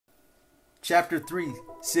Chapter 3,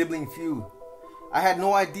 Sibling Feud. I had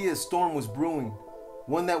no idea a storm was brewing,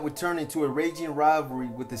 one that would turn into a raging rivalry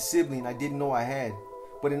with a sibling I didn't know I had.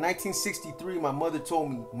 But in 1963, my mother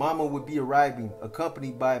told me Mama would be arriving,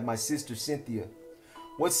 accompanied by my sister Cynthia.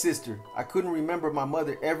 What sister? I couldn't remember my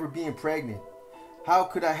mother ever being pregnant. How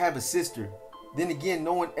could I have a sister? Then again,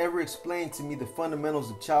 no one ever explained to me the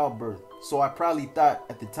fundamentals of childbirth, so I probably thought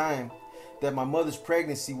at the time that my mother's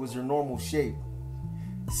pregnancy was her normal shape.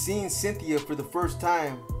 Seeing Cynthia for the first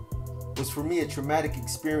time was for me a traumatic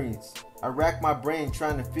experience. I racked my brain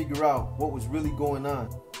trying to figure out what was really going on.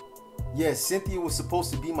 Yes, Cynthia was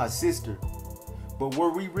supposed to be my sister, but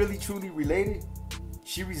were we really truly related?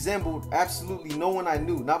 She resembled absolutely no one I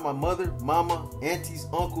knew, not my mother, mama, aunties,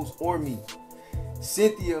 uncles, or me.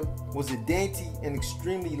 Cynthia was a dainty and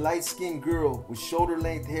extremely light-skinned girl with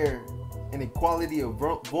shoulder-length hair and a quality of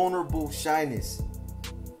vulnerable shyness.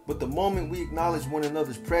 But the moment we acknowledged one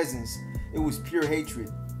another's presence, it was pure hatred.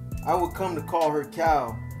 I would come to call her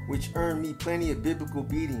cow, which earned me plenty of biblical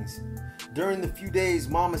beatings. During the few days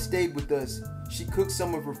Mama stayed with us, she cooked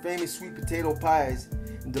some of her famous sweet potato pies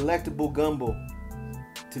and delectable gumbo.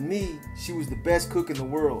 To me, she was the best cook in the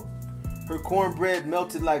world. Her cornbread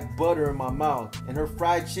melted like butter in my mouth, and her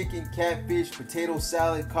fried chicken, catfish, potato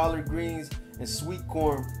salad, collard greens, and sweet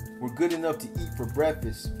corn were good enough to eat for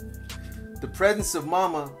breakfast. The presence of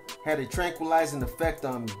Mama had a tranquilizing effect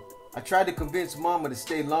on me. I tried to convince Mama to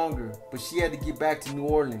stay longer, but she had to get back to New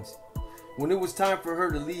Orleans. When it was time for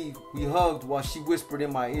her to leave, we hugged while she whispered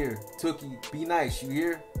in my ear, "Tookie, be nice, you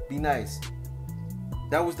hear? Be nice."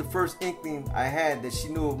 That was the first inkling I had that she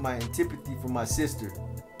knew of my antipathy for my sister.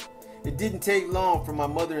 It didn't take long for my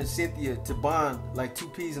mother and Cynthia to bond like two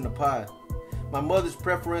peas in a pod. My mother's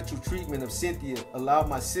preferential treatment of Cynthia allowed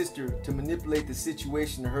my sister to manipulate the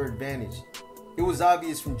situation to her advantage. It was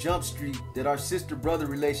obvious from Jump Street that our sister-brother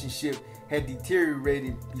relationship had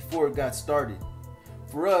deteriorated before it got started.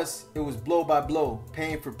 For us, it was blow by blow,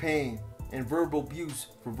 pain for pain, and verbal abuse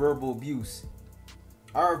for verbal abuse.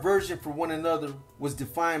 Our aversion for one another was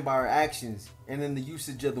defined by our actions and in the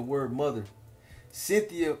usage of the word mother.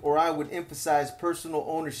 Cynthia or I would emphasize personal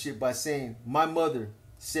ownership by saying, "My mother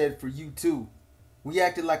said for you too." We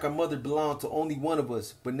acted like our mother belonged to only one of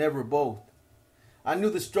us, but never both. I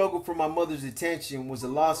knew the struggle for my mother's attention was a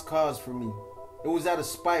lost cause for me. It was out of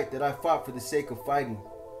spite that I fought for the sake of fighting.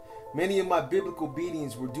 Many of my biblical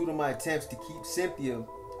beatings were due to my attempts to keep Cynthia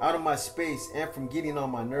out of my space and from getting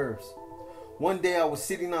on my nerves. One day I was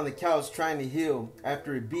sitting on the couch trying to heal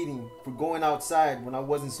after a beating for going outside when I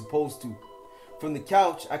wasn't supposed to. From the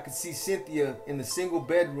couch, I could see Cynthia in the single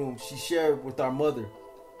bedroom she shared with our mother,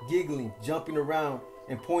 giggling, jumping around,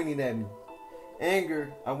 and pointing at me.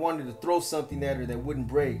 Angered, I wanted to throw something at her that wouldn't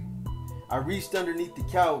break. I reached underneath the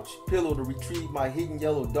couch pillow to retrieve my hidden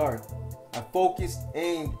yellow dart. I focused,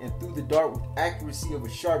 aimed, and threw the dart with accuracy of a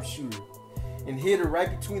sharpshooter and hit her right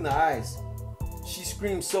between the eyes. She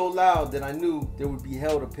screamed so loud that I knew there would be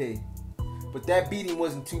hell to pay. But that beating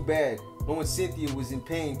wasn't too bad, knowing Cynthia was in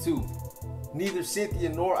pain too. Neither Cynthia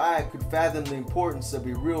nor I could fathom the importance of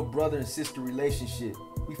a real brother and sister relationship.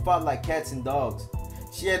 We fought like cats and dogs.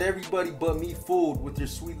 She had everybody but me fooled with her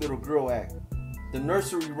sweet little girl act. The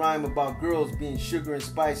nursery rhyme about girls being sugar and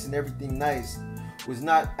spice and everything nice was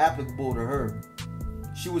not applicable to her.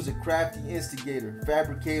 She was a crafty instigator,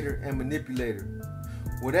 fabricator, and manipulator.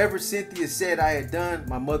 Whatever Cynthia said I had done,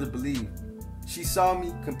 my mother believed. She saw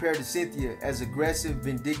me, compared to Cynthia, as aggressive,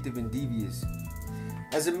 vindictive, and devious.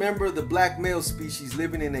 As a member of the black male species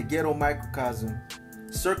living in a ghetto microcosm,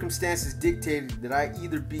 circumstances dictated that I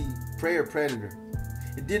either be prey or predator.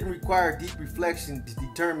 It didn't require deep reflection to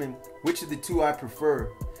determine which of the two I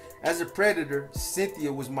prefer. As a predator,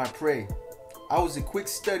 Cynthia was my prey. I was a quick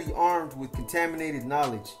study armed with contaminated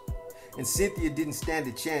knowledge, and Cynthia didn't stand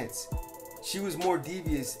a chance. She was more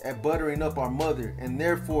devious at buttering up our mother and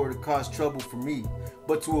therefore to cause trouble for me.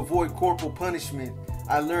 But to avoid corporal punishment,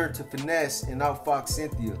 I learned to finesse and outfox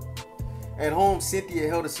Cynthia. At home, Cynthia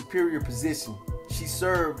held a superior position. She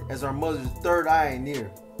served as our mother's third eye and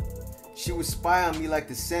ear. She would spy on me like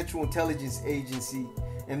the Central Intelligence Agency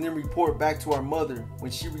and then report back to our mother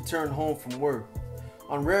when she returned home from work.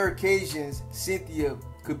 On rare occasions, Cynthia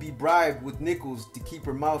could be bribed with nickels to keep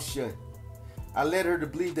her mouth shut. I led her to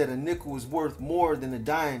believe that a nickel was worth more than a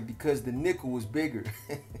dime because the nickel was bigger.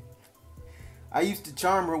 I used to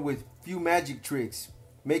charm her with few magic tricks,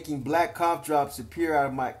 making black cough drops appear out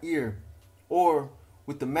of my ear, or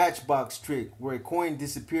with the matchbox trick where a coin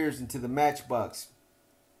disappears into the matchbox.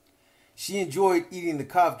 She enjoyed eating the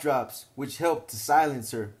cough drops, which helped to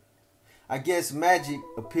silence her. I guess magic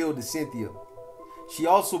appealed to Cynthia. She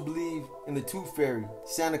also believed in the Tooth Fairy,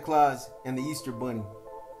 Santa Claus, and the Easter Bunny.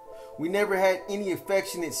 We never had any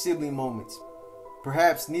affectionate sibling moments.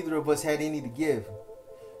 Perhaps neither of us had any to give.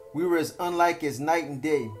 We were as unlike as night and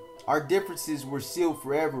day. Our differences were sealed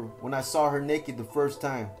forever when I saw her naked the first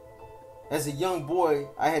time. As a young boy,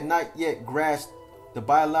 I had not yet grasped the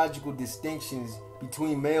biological distinctions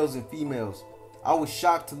between males and females. I was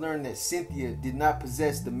shocked to learn that Cynthia did not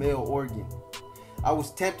possess the male organ. I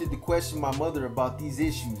was tempted to question my mother about these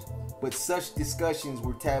issues, but such discussions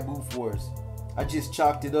were taboo for us. I just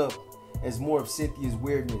chalked it up as more of Cynthia's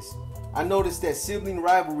weirdness. I noticed that sibling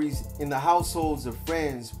rivalries in the households of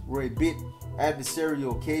friends were a bit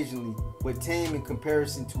adversarial occasionally, but tame in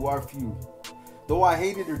comparison to our feud. Though I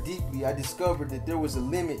hated her deeply, I discovered that there was a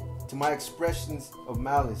limit to my expressions of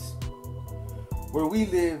malice. Where we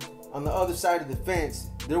lived, on the other side of the fence,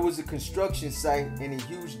 there was a construction site and a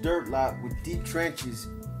huge dirt lot with deep trenches,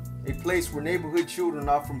 a place where neighborhood children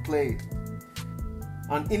often played.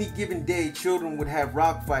 On any given day, children would have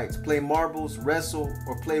rock fights, play marbles, wrestle,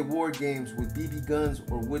 or play war games with BB guns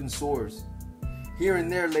or wooden swords. Here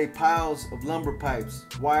and there lay piles of lumber pipes,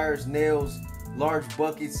 wires, nails, large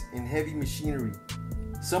buckets, and heavy machinery.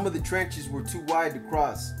 Some of the trenches were too wide to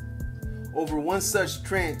cross. Over one such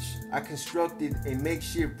trench, I constructed a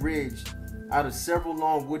makeshift bridge out of several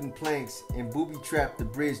long wooden planks and booby-trapped the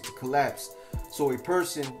bridge to collapse so a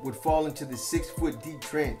person would fall into the 6-foot deep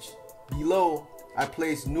trench. Below, I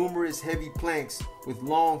placed numerous heavy planks with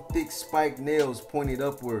long, thick spiked nails pointed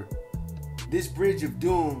upward. This bridge of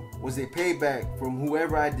doom was a payback from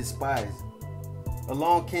whoever I despised.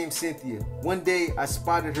 Along came Cynthia. One day, I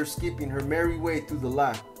spotted her skipping her merry way through the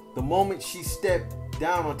lot. The moment she stepped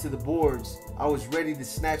down onto the boards, I was ready to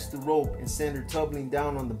snatch the rope and send her tumbling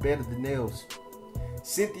down on the bed of the nails.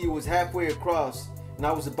 Cynthia was halfway across, and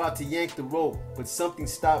I was about to yank the rope, but something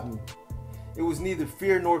stopped me. It was neither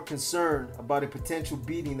fear nor concern about a potential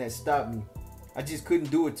beating that stopped me. I just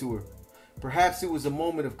couldn't do it to her. Perhaps it was a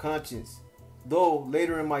moment of conscience, though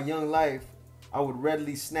later in my young life, I would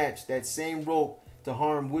readily snatch that same rope to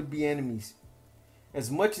harm would-be enemies. As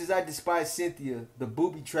much as I despised Cynthia, the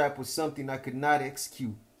booby trap was something I could not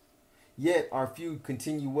execute. Yet our feud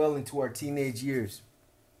continued well into our teenage years.